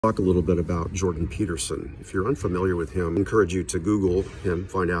Talk a little bit about Jordan Peterson. If you're unfamiliar with him, I encourage you to Google him,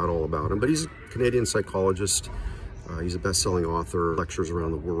 find out all about him. But he's a Canadian psychologist. He's a best-selling author, lectures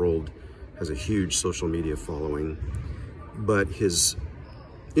around the world, has a huge social media following. But his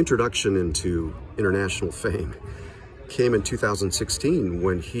introduction into international fame came in 2016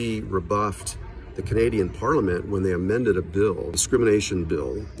 when he rebuffed the Canadian Parliament when they amended a bill, discrimination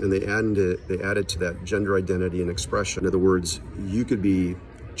bill, and they added to that gender identity and expression. In other words, you could be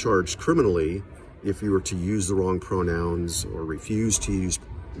charged criminally if you were to use the wrong pronouns or refuse to use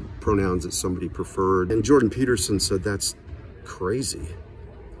pronouns that somebody preferred. And Jordan Peterson said, that's crazy.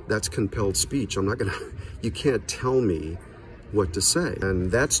 That's compelled speech. You can't tell me what to say.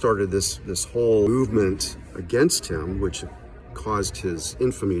 And that started this whole movement against him, which caused his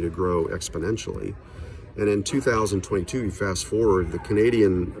infamy to grow exponentially. And in 2022, you fast forward, the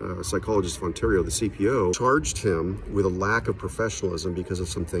Canadian Psychologist of Ontario, the CPO, charged him with a lack of professionalism because of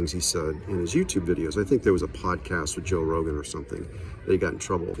some things he said in his YouTube videos. I think there was a podcast with Joe Rogan or something that he got in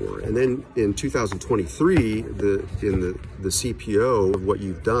trouble for. And then in 2023, in the CPO of what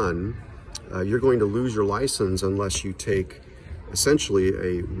you've done, you're going to lose your license unless you take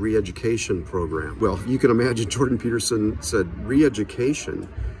essentially a re-education program. Well, you can imagine Jordan Peterson said, re-education?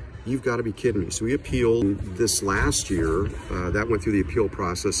 You've got to be kidding me. So we appealed this last year. That went through the appeal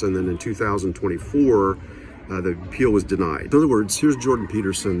process. And then in 2024, the appeal was denied. In other words, here's Jordan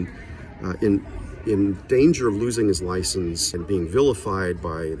Peterson in danger of losing his license and being vilified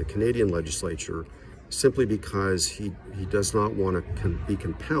by the Canadian legislature simply because he does not want to be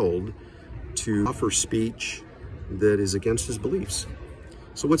compelled to offer speech that is against his beliefs.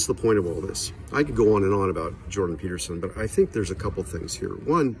 So what's the point of all this? I could go on and on about Jordan Peterson, but I think there's a couple things here.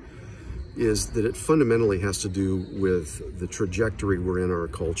 One is that it fundamentally has to do with the trajectory we're in our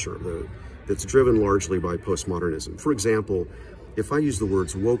culture that's driven largely by postmodernism. For example, if I use the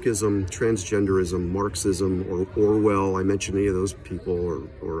words wokeism, transgenderism, Marxism, or Orwell, I mention any of those people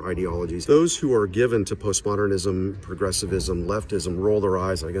or ideologies, those who are given to postmodernism, progressivism, leftism, roll their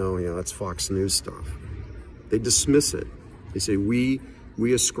eyes like, oh, yeah, that's Fox News stuff. They dismiss it. They say, we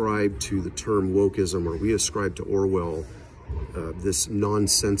ascribe to the term wokeism, or we ascribe to Orwell this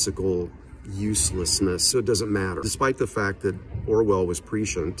nonsensical uselessness, so it doesn't matter. Despite the fact that Orwell was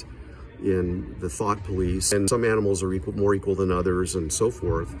prescient in the thought police, and some animals are more equal than others, and so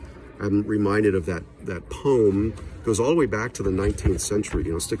forth. I'm reminded of that poem, goes all the way back to the 19th century.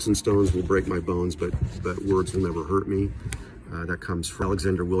 You know, sticks and stones will break my bones, but words will never hurt me. That comes from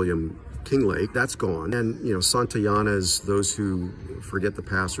Alexander William Kinglake. That's gone. And, you know, Santayana's, those who forget the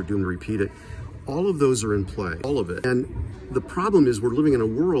past are doomed to repeat it. All of those are in play, all of it. And the problem is we're living in a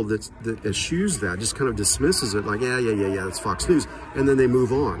world that eschews that, just kind of dismisses it like, yeah, it's Fox News. And then they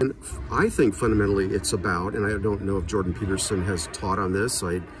move on. And I think fundamentally it's about, and I don't know if Jordan Peterson has taught on this,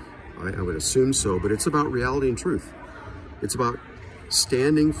 I would assume so, but it's about reality and truth. It's about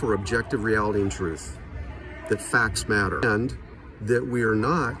standing for objective reality and truth, that facts matter, and that we are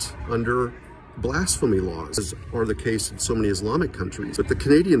not under blasphemy laws, as are the case in so many Islamic countries. But the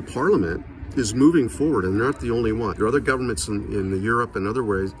Canadian Parliament is moving forward, and they're not the only one. There are other governments in Europe and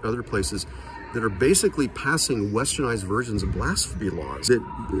other places that are basically passing westernized versions of blasphemy laws, that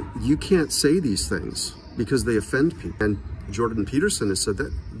you can't say these things because they offend people. And Jordan Peterson has said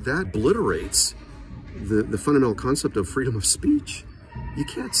that obliterates the fundamental concept of freedom of speech. You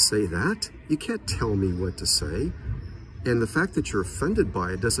can't say that. You can't tell me what to say. And the fact that you're offended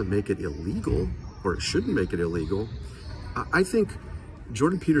by it doesn't make it illegal, or it shouldn't make it illegal. I think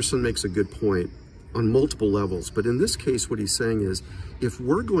Jordan Peterson makes a good point on multiple levels, but in this case, what he's saying is, if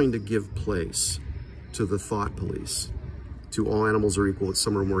we're going to give place to the thought police, to all animals are equal,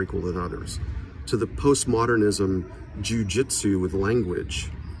 some are more equal than others, to the postmodernism jujitsu with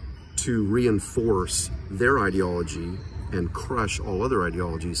language, to reinforce their ideology and crush all other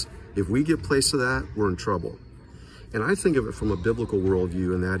ideologies, if we give place to that, we're in trouble. And I think of it from a biblical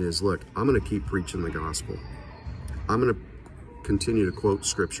worldview, and that is, look, I'm going to keep preaching the gospel. I'm going to continue to quote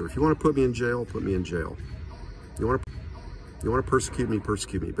scripture. If you want to put me in jail, put me in jail. You want to persecute me,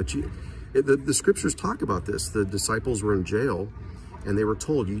 persecute me. But the scriptures talk about this. The disciples were in jail, and they were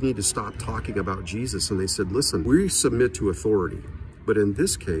told, you need to stop talking about Jesus. And they said, listen, we submit to authority. But in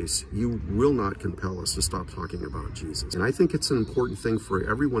this case, you will not compel us to stop talking about Jesus. And I think it's an important thing for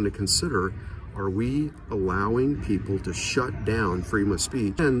everyone to consider. Are we allowing people to shut down freedom of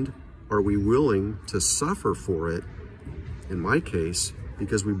speech? And are we willing to suffer for it, in my case,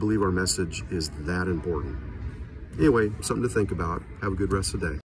 because we believe our message is that important? Anyway, something to think about. Have a good rest of the day.